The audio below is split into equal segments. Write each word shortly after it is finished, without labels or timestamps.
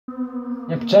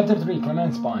Yep, chapter 3,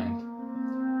 Clemens Point.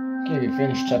 Okay, we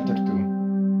finished chapter 2.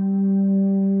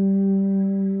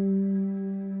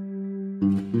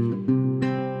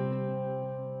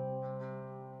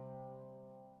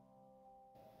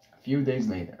 A few days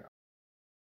later.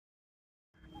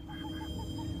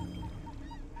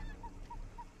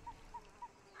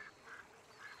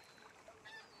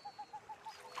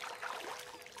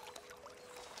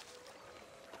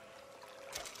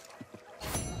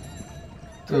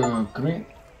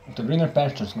 To greener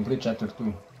pastures, complete chapter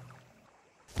 2.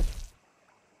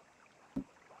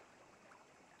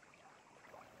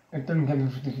 Return can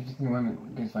be 50 women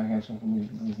get 5 action from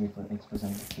Disney for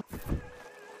 8%.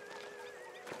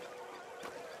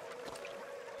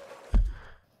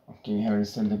 Okay, we have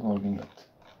reset the gold ingot.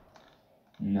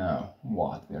 Now,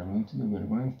 what we are going to do? We're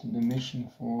going to do mission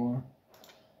for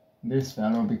this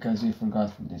fellow because we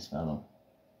forgot for this fellow.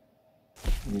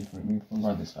 We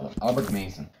forgot this fellow. Albert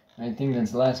Mason. I think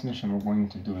that's the last mission we're going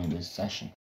to do in this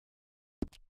session.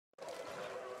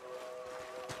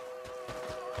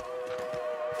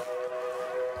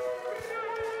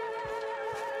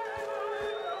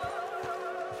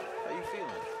 How you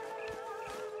feeling?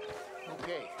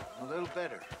 Okay, a little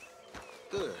better.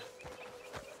 Good.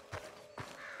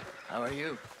 How are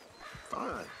you?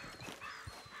 Fine.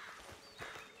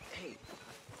 Hey,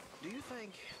 do you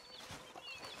think...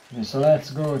 Okay, so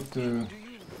let's go to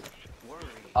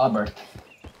Albert.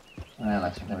 I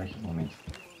like whatever his name is.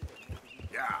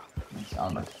 Yeah. It's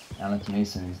Albert. Alex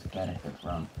Mason is the character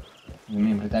from the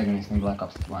main protagonist in Black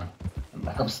Ops 1 and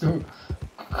Black Ops 2.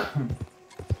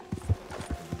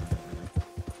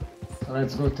 So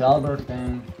let's go to Albert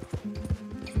and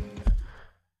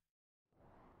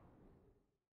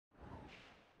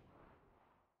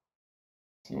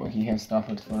see what he has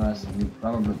offered for us. And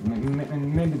probably,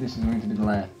 maybe this is going to be the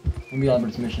last. Maybe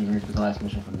Albert's mission is going to be the last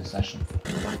mission for this session.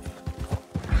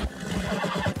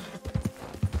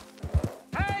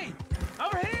 Hey!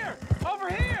 Over here! Over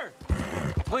here!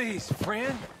 Please,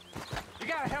 friend. You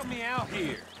gotta help me out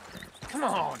here. Come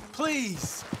on,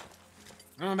 please.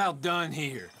 I'm about done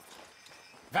here.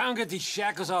 If I don't get these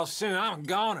shackles off soon, I'm a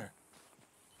goner.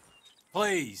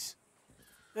 Please.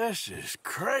 This is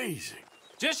crazy.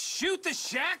 Just shoot the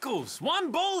shackles.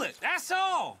 One bullet, that's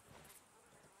all.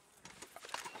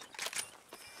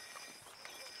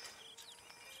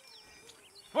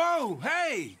 Whoa,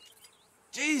 hey!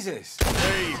 Jesus!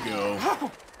 There you go.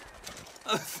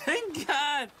 Oh, thank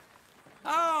God!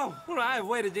 Oh, well, I've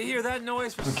waited to hear that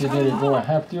noise for Okay, so there you go. I long.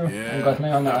 helped you. Yeah,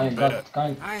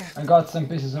 I got some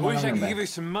pieces of I wish I my could back. give you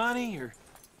some money, or...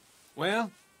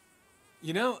 Well,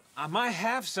 you know, I might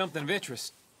have something of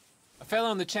interest. A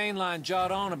fellow on the chain line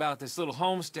jawed on about this little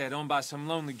homestead owned by some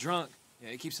lonely drunk.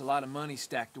 Yeah, he keeps a lot of money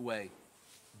stacked away.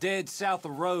 Dead south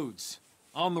of Rhodes,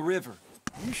 on the river.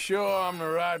 You sure I'm the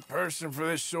right person for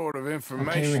this sort of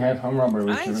information? Okay, we have home robbery,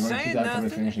 which I we're ain't going to do saying after we nothing.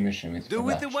 finish the mission with Do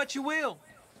with Dutch. it what you will.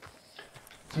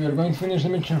 So we are going to finish the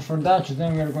mission for Dutch,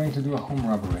 then we are going to do a home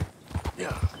robbery.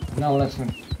 Yeah. Now let's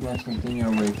continue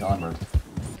our way to Albert.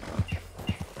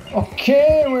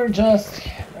 Okay, we're just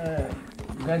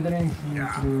gathering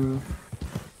through,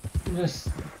 just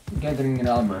gathering in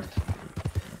Albert.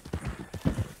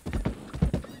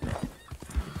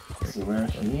 Let's see where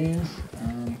he is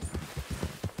and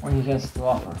what he has to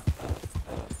offer.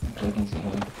 Okay, I can see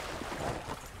him.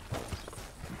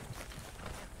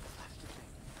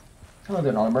 Hello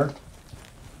there, Albert.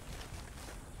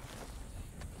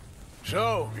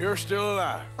 So, you're still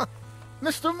alive.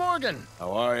 Mr. Morgan!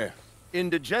 How are you?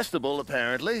 Indigestible,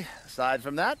 apparently. Aside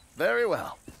from that, very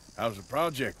well. How's the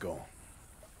project going?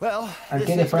 Well, this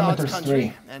Arcade is God's Parameters country,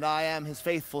 3. and I am his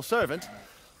faithful servant,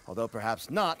 although perhaps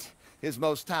not his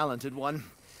most talented one.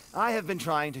 I have been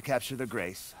trying to capture the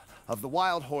grace of the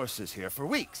wild horses here for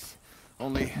weeks.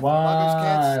 Only the buggers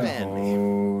can't stand me.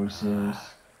 Horses.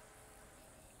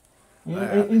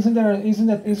 Isn't there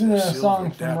a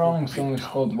song from Rolling Stones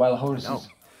called Wild Horses? No,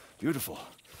 beautiful.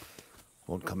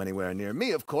 Won't come anywhere near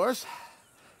me, of course.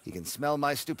 He can smell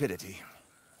my stupidity.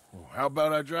 Well, how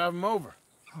about I drive him over?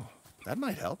 Oh, that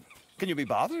might help. Can you be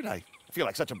bothered? I feel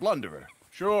like such a blunderer.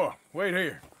 Sure. Wait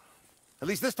here. At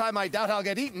least this time I doubt I'll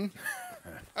get eaten.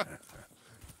 Much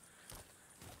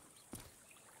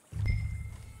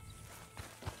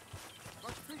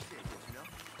appreciated, you know.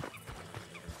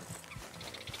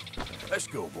 Let's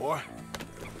go, boy.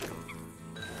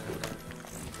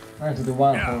 Right to the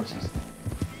Wild Horses.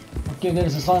 Okay, there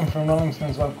is a song from Rolling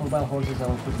Stones called Wild Horses. I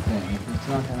will put it in. If it's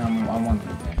not, then I won't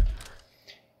put it in.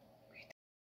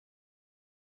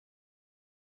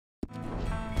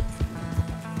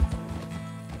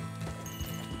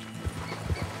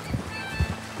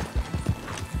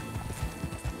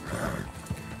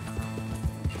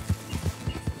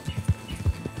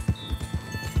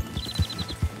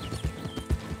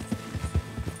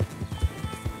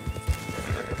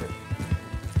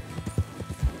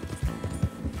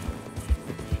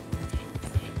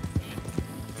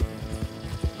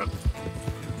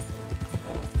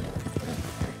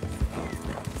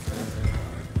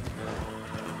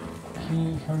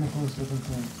 heard the close little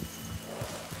thing.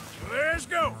 Let's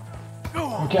go. Go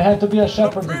on. Okay, I had to be a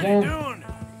shepherd Pretty again. doing it.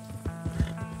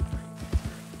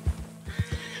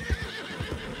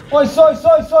 Oi, sois!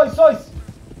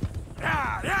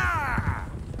 Yeah, yeah.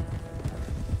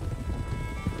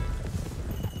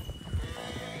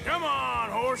 Come on,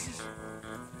 horses.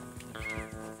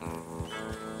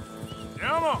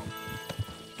 Come on.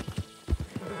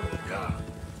 Yeah.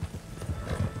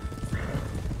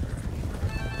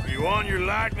 You want your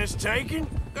likeness taken?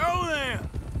 Go then.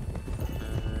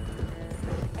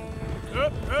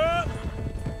 Up, up.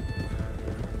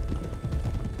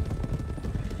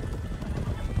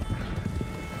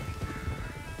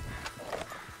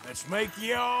 Let's make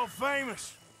you all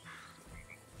famous.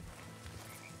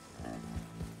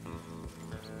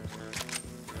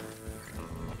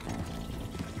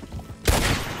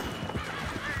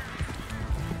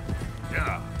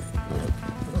 Yeah.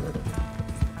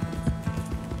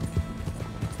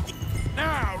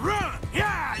 Now run!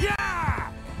 Yeah,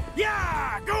 yeah!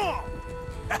 Yeah! Go on!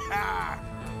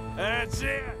 That's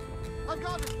it! I've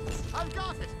got it! I've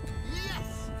got it!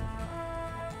 Yes!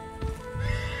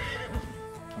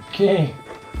 Okay.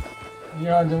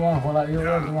 You're the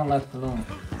one left alone.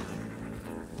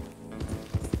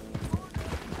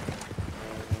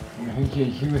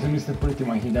 He was a Mr. Pretty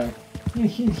when he died.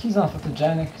 He's not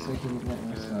photogenic, so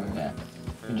yeah.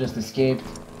 He just escaped.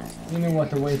 He knew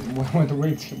what awaited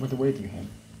him.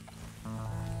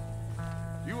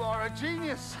 You are a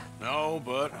genius! No,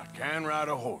 but I can ride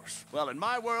a horse. Well, in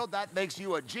my world, that makes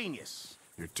you a genius.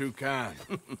 You're too kind.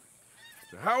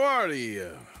 So how are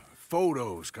the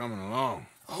photos coming along?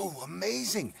 Oh,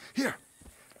 amazing. Here,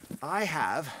 I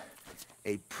have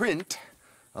a print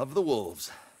of the wolves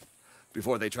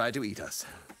before they tried to eat us.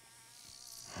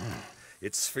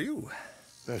 It's for you.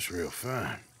 That's real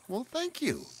fine. Well, thank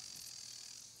you.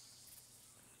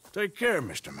 Take care,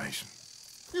 Mr. Mason.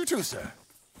 You too, sir.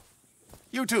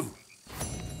 You too.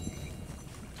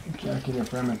 Jackie the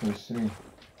parameters 3.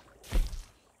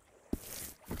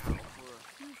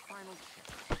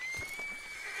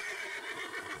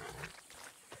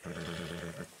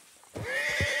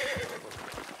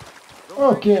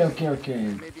 Okay.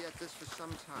 Maybe at this for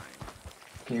some time.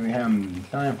 Okay, we have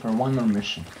time for one more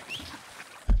mission.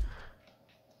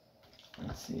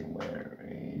 Let's see, where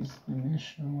is the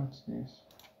mission? What's this?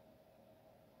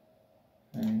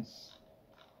 Nice.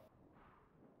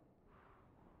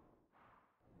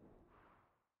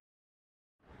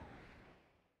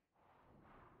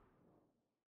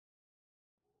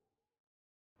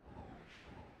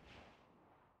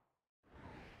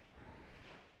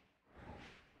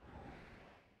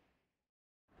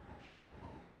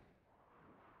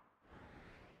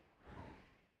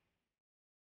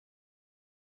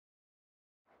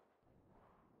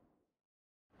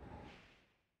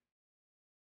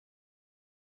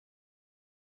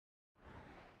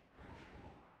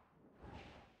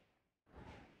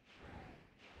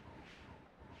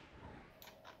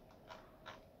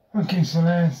 Okay, so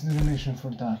let's do the mission for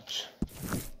Dutch.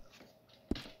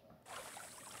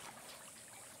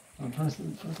 Well, first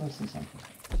let's do something.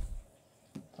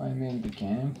 If I make the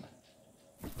camp.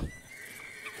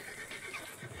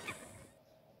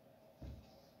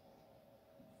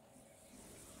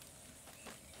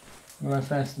 Will I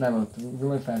fast travel to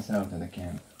the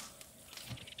camp?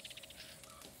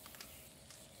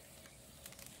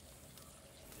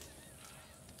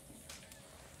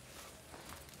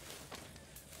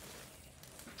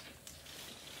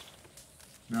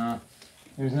 No,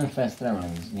 there's no fast travel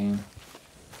in this game.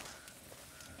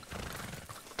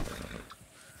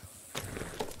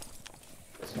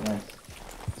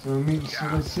 So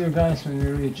let's see you guys when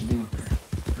we reach the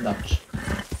Dutch.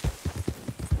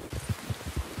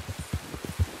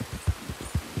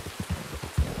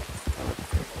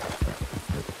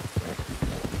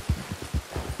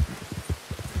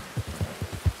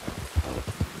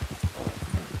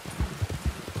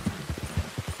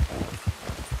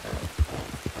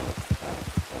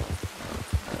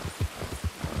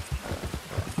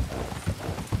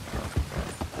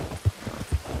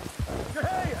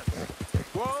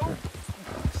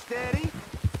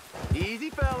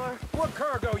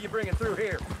 Bringing through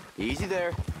here. Easy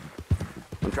there.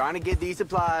 I'm trying to get these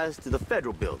supplies to the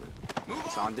federal building.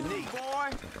 It's on to me. Boy,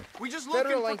 we just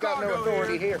Federal ain't got no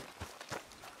authority here.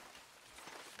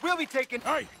 We'll be taking.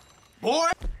 Hey, Boy,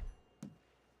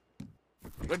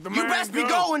 let the you man best be go.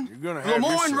 going. You're gonna have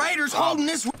Lemoyne your Raiders share. holding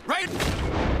this right.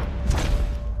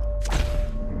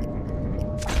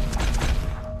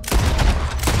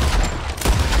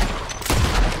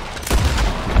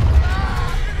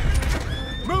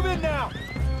 Move in now!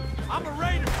 I'm a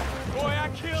raider! Boy, I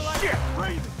kill like a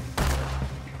raven!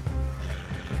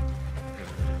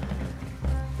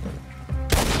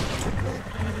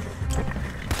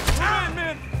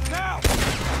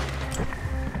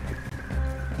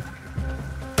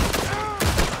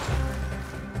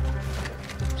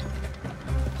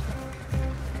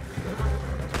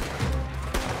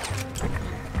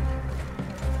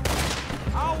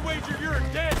 wager you're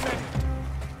a dead man.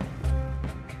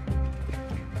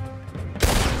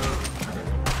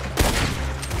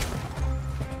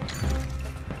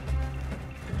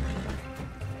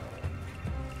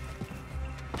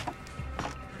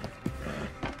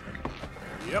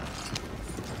 Yep.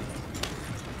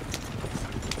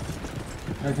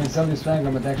 I can sell this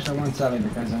wagon, but actually I won't sell it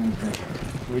because I need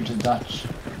to reach the Dutch.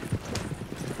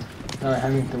 Now I'm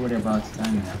having to worry about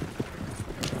stamina.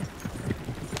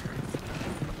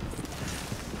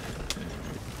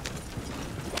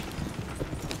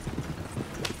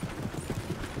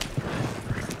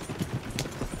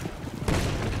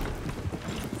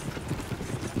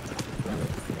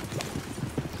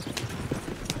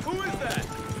 Who is that?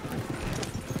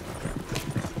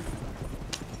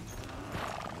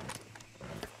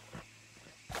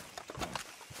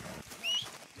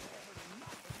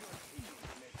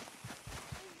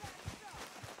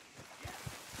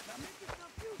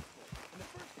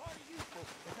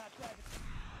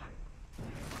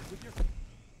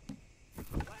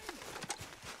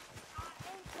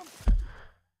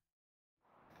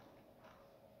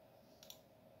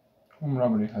 Home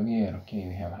robbery, Javier. Okay,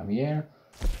 we have Javier.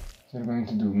 So we're going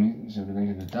to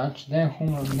do Dutch, then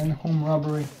home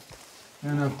robbery,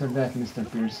 and after that Mr.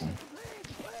 Pearson.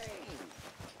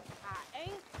 I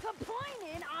ain't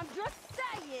complaining, I'm just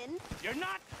saying. You're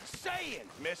not saying,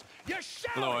 miss. You're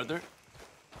shouting. Hello, Arthur.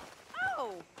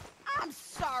 Oh, I'm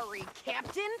sorry,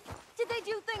 Captain. Did they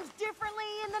do things differently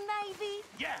in the Navy?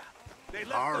 Yeah. They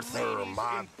left Arthur, the ladies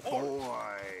my in port.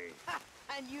 boy.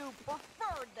 And you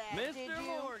preferred that, did you?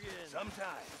 Morgan.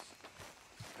 Sometimes.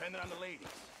 Depending on the ladies.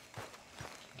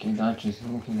 Okay, Dutch is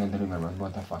looking at the river, but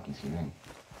what the fuck is he doing?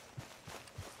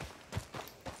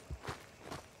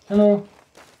 Hello,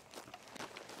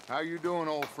 How you doing,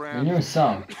 old the friend? new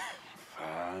song.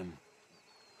 Fine.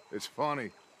 It's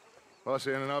funny. Us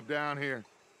ending up down here.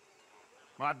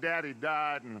 My daddy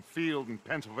died in a field in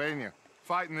Pennsylvania,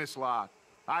 fighting this lot.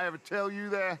 I ever tell you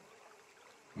that?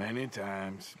 Many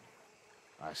times.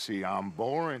 I see I'm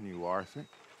boring you, Arthur.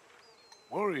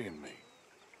 Worrying me.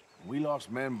 We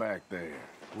lost men back there.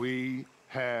 We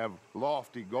have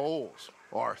lofty goals,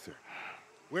 Arthur.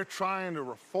 We're trying to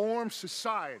reform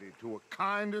society to a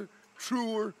kinder,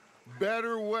 truer,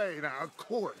 better way. Now, of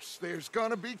course, there's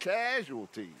gonna be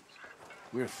casualties.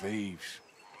 We're thieves.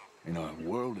 In a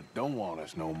world that don't want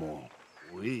us no more.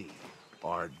 We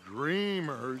are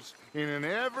dreamers in an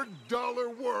ever duller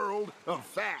world of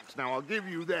facts. Now, I'll give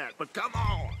you that, but come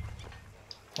on.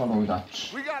 Follow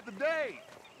Dutch. We got the date.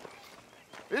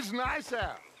 It's nice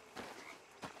out.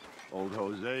 Old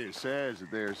Hosea says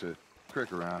that there's a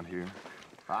creek around here.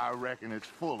 I reckon it's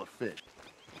full of fish.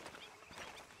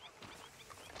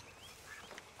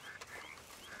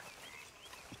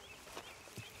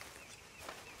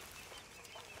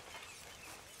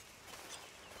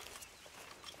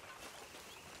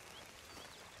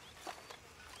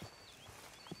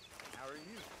 How are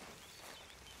you?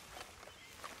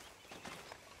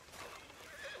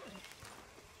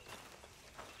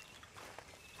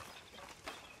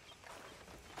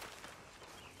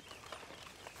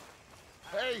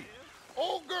 Hey,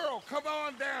 old girl, come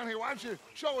on down here. Why don't you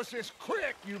show us this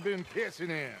creek you've been pissing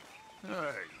in?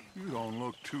 Hey, you don't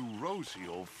look too rosy,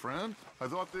 old friend. I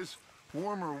thought this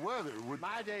warmer weather would...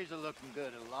 My days are looking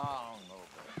good along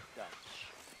over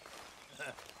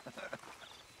Dutch.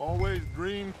 Always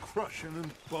dream crushing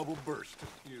and bubble bursting,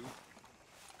 you.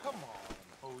 Come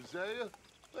on, Hosea.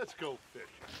 Let's go fishing.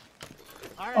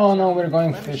 All right, Oh no, we're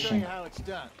going let me show fishing. you how it's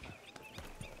done.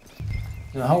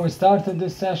 So how we started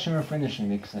this session, we're finishing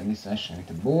this session with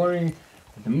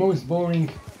the most boring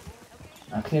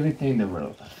activity in the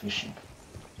world, fishing.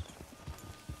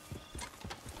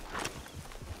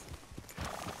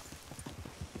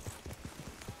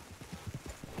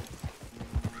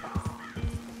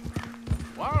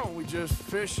 Why don't we just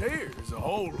fish here? There's a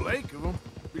whole lake of them.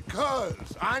 Because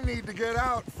I need to get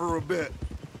out for a bit.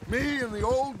 Me and the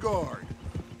old guard.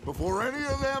 Before any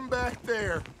of them back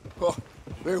there, oh,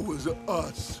 there was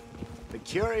us. The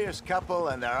curious couple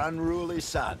and their unruly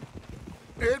son.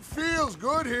 It feels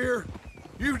good here.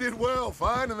 You did well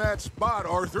finding that spot,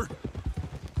 Arthur.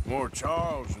 More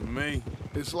Charles than me.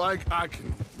 It's like I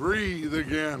can breathe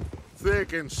again,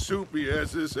 thick and soupy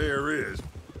as this air is.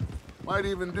 Might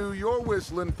even do your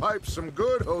whistling pipes some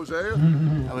good, Hosea.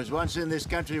 I was once in this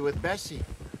country with Bessie.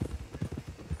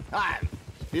 Ah,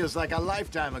 feels like a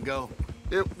lifetime ago.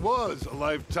 It was a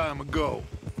lifetime ago.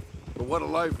 But what a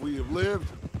life we have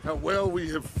lived, how well we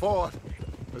have fought,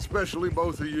 especially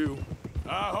both of you.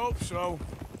 I hope so.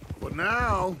 But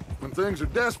now, when things are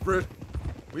desperate,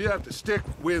 we have to stick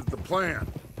with the plan.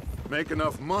 make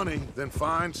enough money, then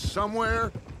find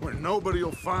somewhere where nobody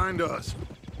will find us.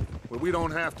 Where we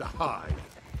don't have to hide.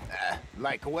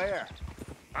 Like where?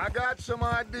 I got some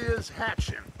ideas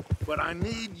hatching, but I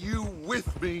need you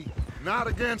with me, not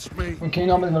against me. Okay,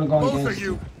 nobody's gonna go Both against of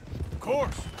you. Of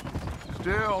course.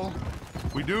 Still,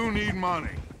 we do need money.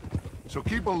 So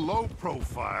keep a low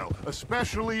profile,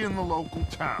 especially in the local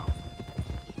town.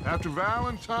 After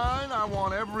Valentine, I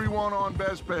want everyone on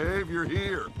best behavior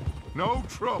here. No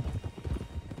trouble.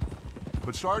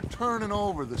 But start turning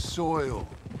over the soil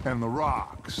and the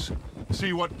rocks.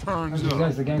 See what turns up.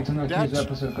 Guys, the gang tonight is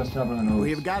episode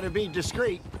We've got to be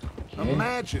discreet. Okay.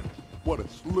 Imagine what a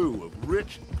slew of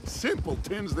rich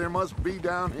simpletons there must be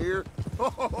down here.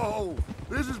 Oh,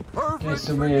 this is perfect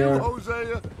so for you,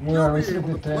 Hosea. We are You'll be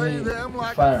able to play restricted them to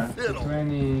like fire. a fiddle.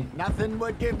 Nothing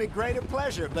would give me greater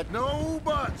pleasure, but no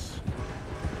buts.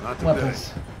 Not today.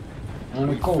 Weapons.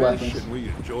 Only We cool fish weapons. and we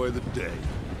enjoy the day.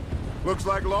 Looks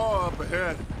like law up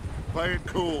ahead. Play it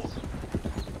cool.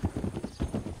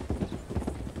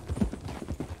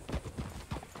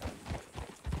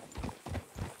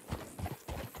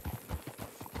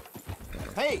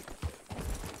 hey!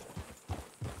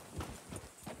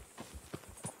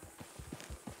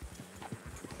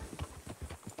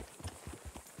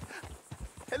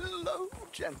 Hello,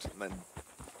 gentlemen.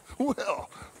 Well,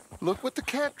 look what the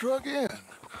cat drug in.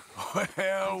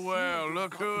 Well,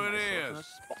 look who it is.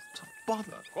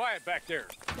 Bother. Quiet back there.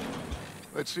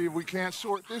 Let's see if we can't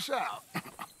sort this out.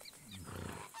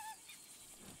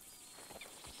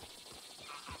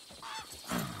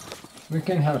 We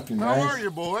can help you, How guys. are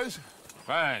you, boys?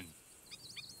 Fine.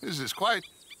 This is quite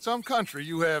some country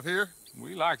you have here.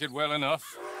 We like it well enough.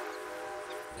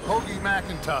 Hoagie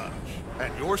McIntosh,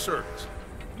 at your service.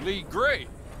 Lee Gray.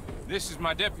 This is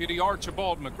my deputy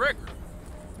Archibald McGregor.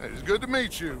 It is good to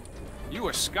meet you. You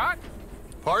a Scot?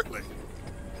 Partly.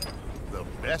 The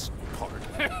best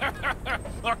part.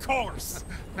 Of course.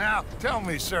 Now, tell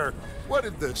me, sir, what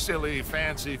did the silly,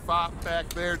 fancy fop back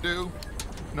there do?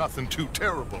 Nothing too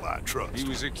terrible, I trust. He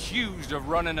was accused of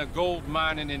running a gold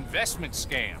mining investment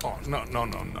scam. Oh,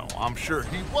 no. I'm sure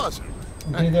he wasn't.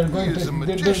 Okay, they're He going is a to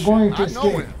magician. I know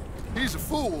escape. him. He's a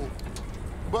fool,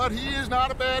 but he is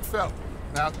not a bad fellow.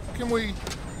 Now, can we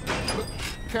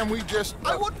just...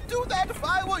 I wouldn't do that if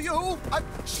I were you.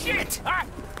 Shit!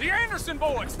 The Anderson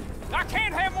boys! I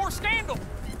can't have more scandal!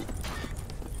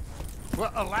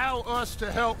 Well, allow us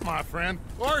to help, my friend.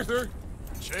 Arthur,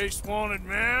 Chase wanted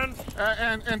man.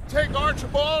 and take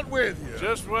Archibald with you.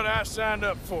 Just what I signed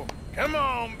up for. Come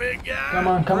on, big guy. Come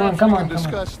on. Perhaps we can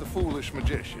discuss the foolish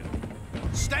magician.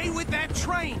 Stay with that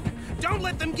train. Don't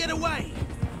let them get away.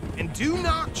 And do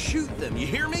not shoot them, you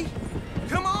hear me?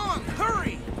 Come on,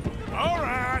 hurry. All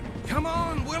right. Come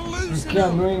on, we're losing Okay,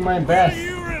 I'm them. doing my best. Will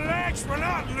you relax? We're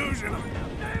not losing them.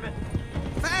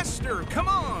 Faster, come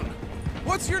on.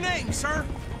 What's your name, sir?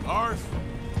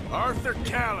 Arthur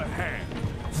Callahan.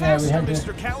 Yeah, we Faster, have to-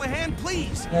 Mr. Callahan,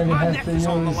 please. Yeah, we My have neck to is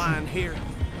on the use- line here.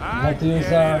 I have to use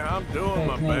get our it. I'm doing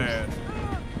my fake names. best.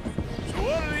 So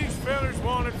what are these fellas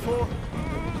wanted for?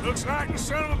 Looks like the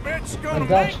son of a bitch is The gonna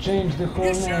Dutch make... changed the whole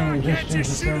You sure name, we can't just changed the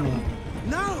just shoot 'em? surname.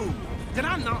 No, did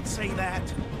I not say that?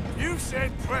 You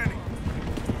said plenty.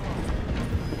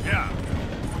 Yeah.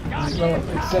 Well,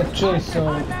 it said Chase,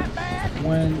 so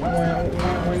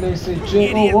when they say Chase,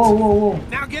 Idiot. whoa.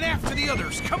 Now get after the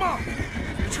others, come on.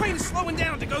 The train is slowing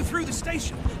down to go through the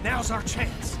station. Now's our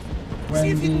chance. See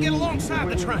if you can get alongside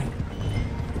the train.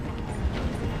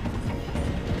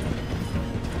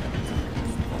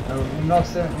 We're not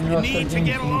starting You need to games,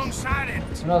 get please. alongside it.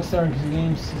 We're not starting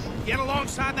games. Get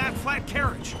alongside that flat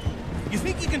carriage. You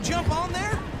think you can jump on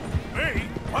there? Me?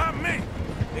 Why me?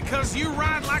 Because you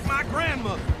ride like my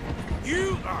grandmother.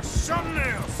 You are something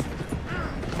else.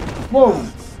 Whoa! You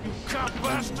cop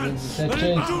bastard. It said Let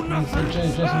Chase, him do it nothing. said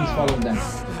Chase, just needs to follow them.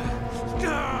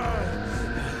 God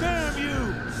damn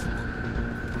you.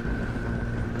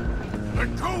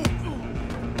 Let go.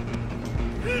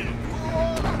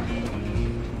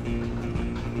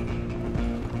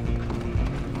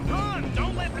 Run!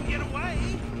 Don't let them get away.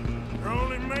 You're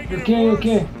only making it worse.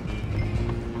 Okay.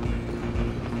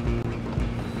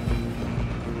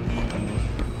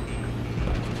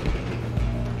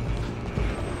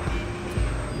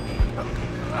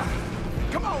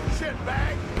 Come on,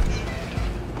 shitbag.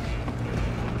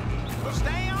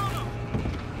 Stay on them.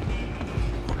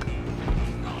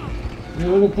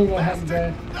 You really think I have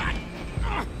that?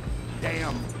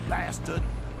 Damn bastard.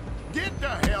 Get the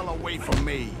hell away from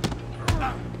me.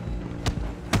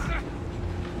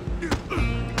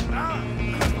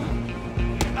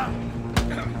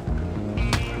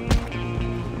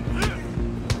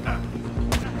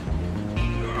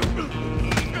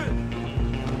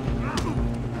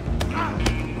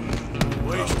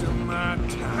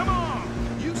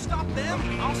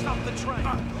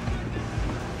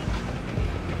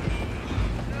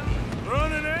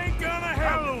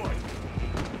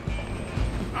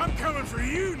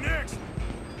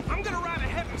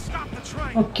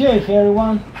 Okay,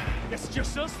 everyone. It's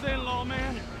just us then,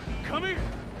 lawman. Come here.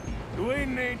 Do we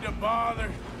need to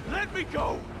bother? Let me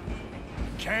go.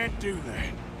 Can't do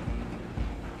that.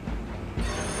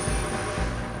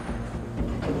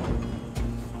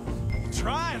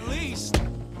 Try at least.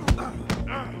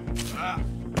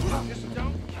 Just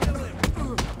don't kill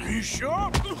him. Are you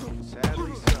sure?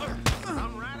 Sadly, so.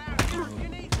 I'm right out here if you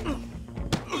need me.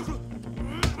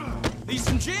 Need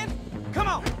some gin? Come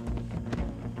on.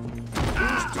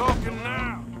 Who's talking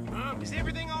now? Huh? Is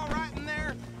everything all right in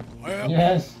there? Well,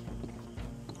 Yes.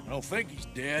 I don't think he's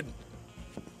dead.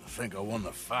 I think I won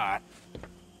the fight.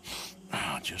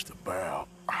 Just about.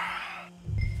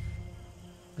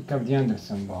 Pick up the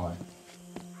Anderson boy.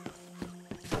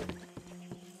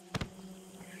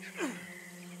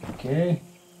 Okay.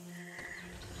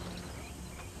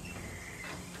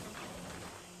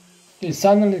 Okay,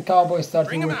 suddenly the cowboy started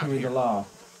Bring him working out with here. the law.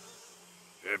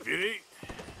 Deputy,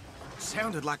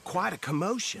 Sounded like quite a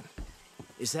commotion.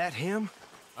 Is that him?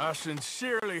 I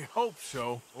sincerely hope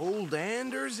so. Old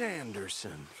Anders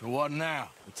Anderson. So what now?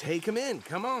 Take him in,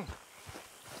 come on.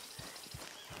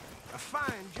 A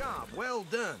fine job, well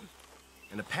done.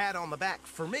 And a pat on the back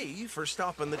for me for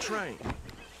stopping the train.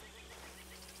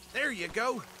 There you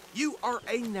go. You are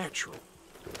a natural.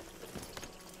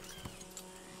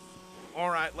 All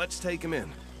right, let's take him in.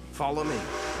 Follow me.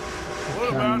 What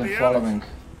about And the the others? following.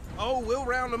 Oh, we'll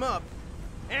round them up.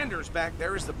 Anders back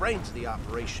there is the brains of the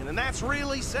operation, and that's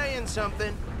really saying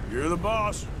something. You're the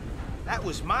boss. That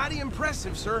was mighty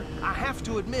impressive, sir. I have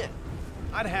to admit.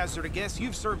 I'd hazard a guess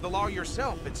you've served the law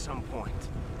yourself at some point.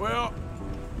 Well,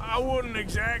 I wouldn't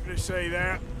exactly say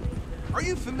that. Are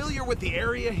you familiar with the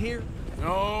area here?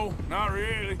 No, not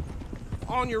really.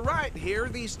 On your right here,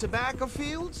 these tobacco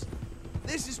fields?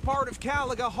 This is part of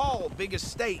Caliga Hall, big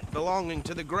estate belonging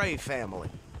to the Gray family.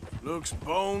 Looks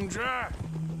bone dry.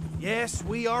 Yes,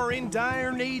 we are in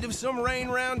dire need of some rain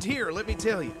round here, let me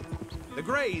tell you. The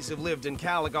Grays have lived in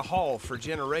Caliga Hall for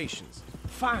generations.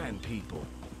 Fine people.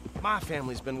 My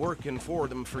family's been working for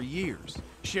them for years.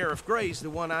 Sheriff Gray's the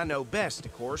one I know best,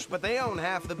 of course, but they own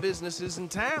half the businesses in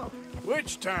town.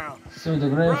 Which town? So the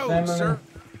Gray Road, family. sir.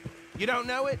 You don't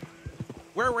know it?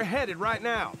 Where we're headed right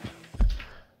now.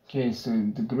 Okay, so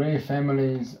the Gray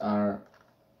families are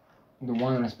the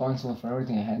one responsible for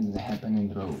everything that happened in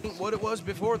the roads. Ain't what it was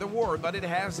before the war, but it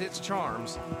has its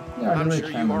charms. They are the I'm rich sure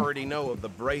you family. already know of the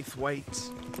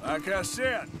Braithwaites. Like I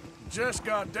said, just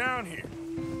got down here.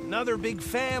 Another big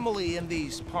family in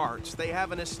these parts. They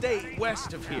have an estate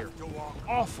west of here.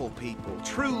 Awful people,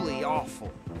 truly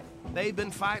awful. They've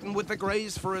been fighting with the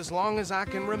Grays for as long as I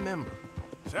can remember.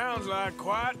 Sounds like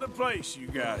quite the place you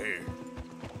got here.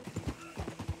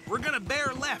 We're gonna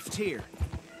bear left here.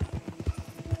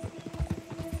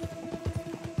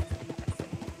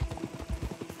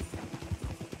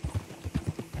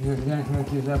 You're going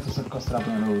to left to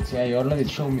Costrapian roads. Yeah, you already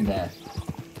showed me that.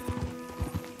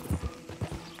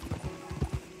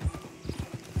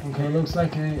 Okay, looks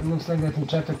like that in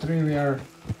chapter 3 we are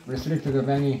restricted of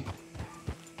any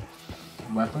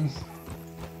weapons.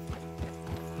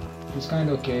 It's kind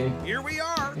of okay. Here we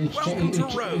are. It, Welcome to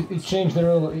Rhodes. it changed the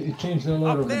role. It changed the order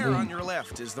Up of the there game. on your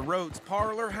left is the Rhodes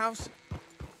Parlor House.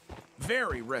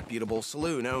 Very reputable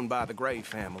saloon owned by the Gray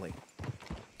family.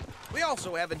 We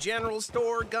also have a general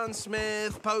store,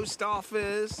 gunsmith, post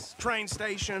office, train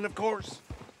station, of course.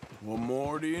 What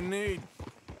more do you need?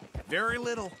 Very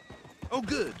little. Oh,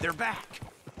 good, they're back.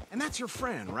 And that's your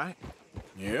friend, right?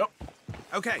 Yep.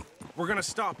 Okay, we're gonna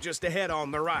stop just ahead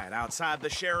on the right, outside the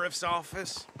sheriff's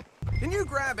office. Can you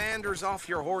grab Anders off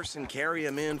your horse and carry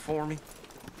him in for me?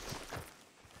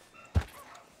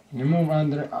 You move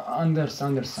Anders.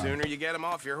 Sooner you get him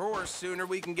off your horse, sooner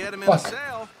we can get him in Fuck. a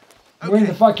cell. When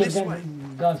the fuck this is way.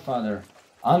 Godfather?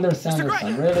 Anderson,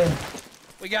 really?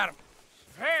 We got him.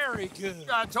 Very good.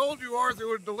 I told you Arthur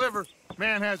would deliver.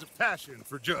 Man has a passion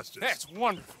for justice. That's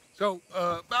wonderful. So,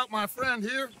 about my friend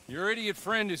here? Your idiot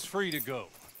friend is free to go.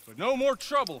 But no more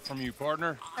trouble from you,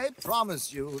 partner. I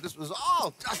promise you, this was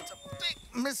all just a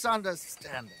big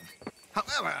misunderstanding.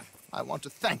 However, I want to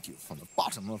thank you from the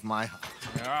bottom of my heart.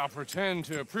 I'll pretend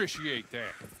to appreciate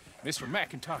that. Mr.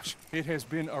 McIntosh, it has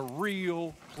been a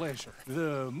real pleasure.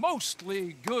 The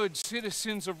mostly good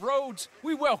citizens of Rhodes,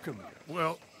 we welcome you.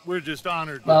 Well, we're just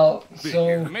honored. Well, Be so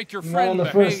here. Make your one friend of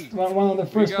the behave. one of the We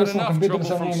first got personal enough computers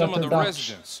trouble are from named some after of the Dutch.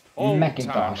 residents, old-timers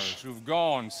Macintosh. who've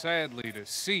gone, sadly, to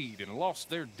seed and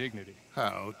lost their dignity.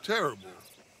 How terrible.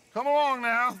 Come along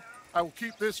now. I will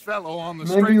keep this fellow on the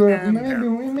Maybe straight you and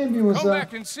maybe it was Come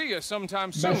back and see us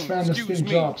sometime soon. friend of Excuse Steve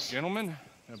me, Jobs. gentlemen.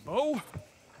 Bo,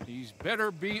 these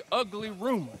better be ugly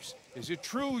rumors. Is it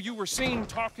true you were seen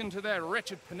talking to that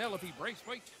wretched Penelope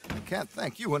Braithwaite? I can't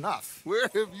thank you enough. Where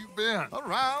have you been?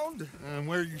 Around. And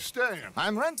where you staying?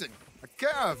 I'm renting a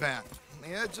caravan on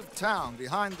the edge of town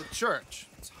behind the church.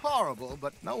 It's horrible,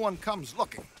 but no one comes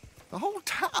looking. The whole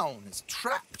town is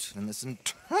trapped in this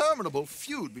interminable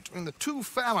feud between the two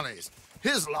families.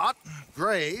 His lot,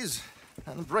 Gray's,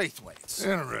 and Braithwaite's.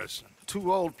 Interesting.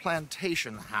 Two old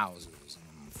plantation houses,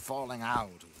 and falling out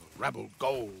of rebel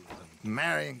gold, and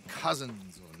marrying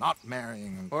cousins or not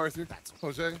marrying. And Arthur,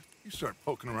 Jose, you start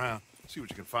poking around. See what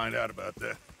you can find out about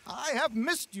that. I have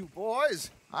missed you,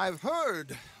 boys. I've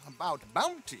heard about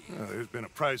bounty. There's been a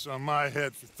price on my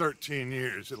head for 13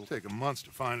 years. It'll take a month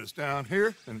to find us down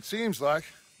here, and it seems like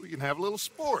we can have a little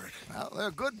sport. Well,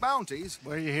 they're good bounties.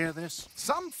 Where you hear this?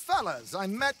 Some fellas I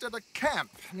met at a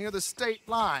camp near the state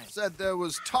line said there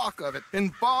was talk of it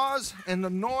in bars in the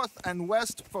north and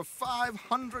west for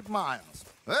 500 miles.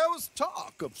 There was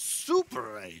talk of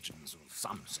super agents or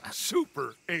some such.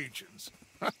 Super agents.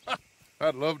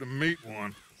 I'd love to meet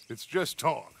one. It's just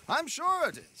talk. I'm sure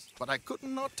it is, but I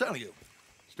couldn't not tell you.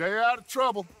 Stay out of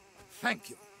trouble. Thank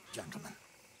you, gentlemen.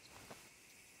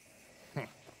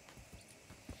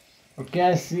 Okay,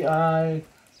 I see.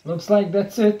 Looks like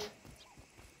that's it.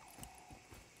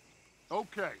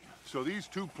 Okay, so these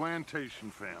two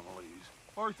plantation families.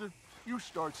 Arthur, you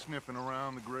start sniffing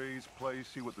around the Gray's place,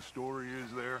 see what the story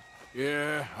is there.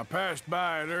 Yeah, I passed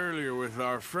by it earlier with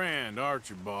our friend,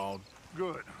 Archibald.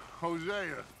 Good.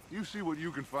 Hosea, you see what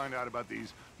you can find out about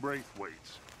these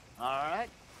Braithwaites. All right.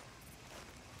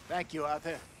 Thank you,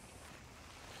 Arthur.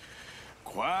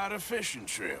 Quite a fishing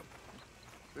trip.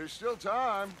 There's still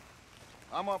time.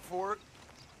 I'm up for it.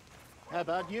 How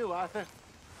about you, Arthur?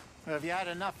 Or have you had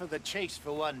enough of the chase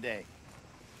for one day?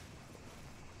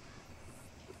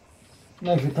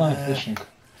 Like the time fishing.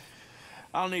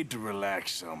 I'll need to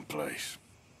relax someplace.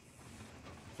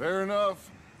 Fair enough.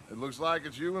 It looks like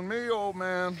it's you and me, old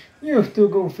man. You have to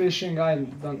go fishing.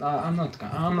 I'm not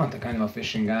the kind of a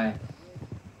fishing guy.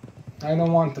 I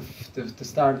don't want to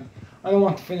start. I don't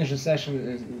want to finish the session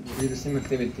with the same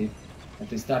activity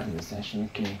that I started the session.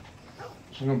 Okay.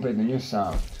 Should not play the new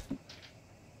sound.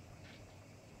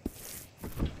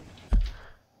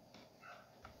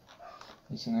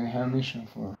 It's an I have mission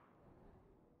for.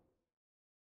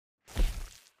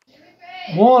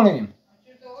 Molim!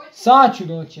 Sad ću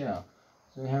doći, evo.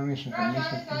 So we have mission for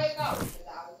mission.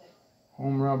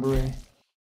 Home robbery.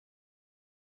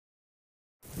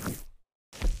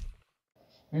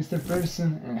 Mr.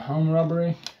 Person and home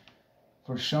robbery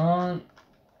for Sean.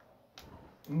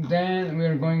 Then we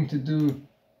are going to do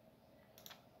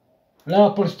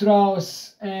Leopold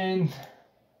Strauss and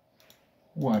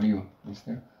who are you,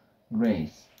 Mr.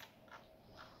 Grace?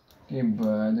 Okay,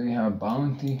 but do we have a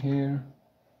bounty here?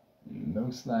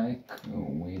 Looks like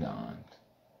we don't.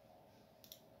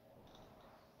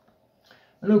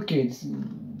 Okay,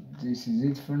 this is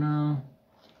it for now.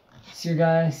 See you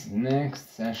guys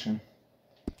next session.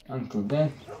 Until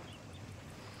then,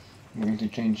 I'm going to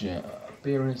change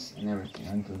appearance and everything.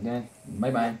 Until then,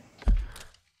 bye bye.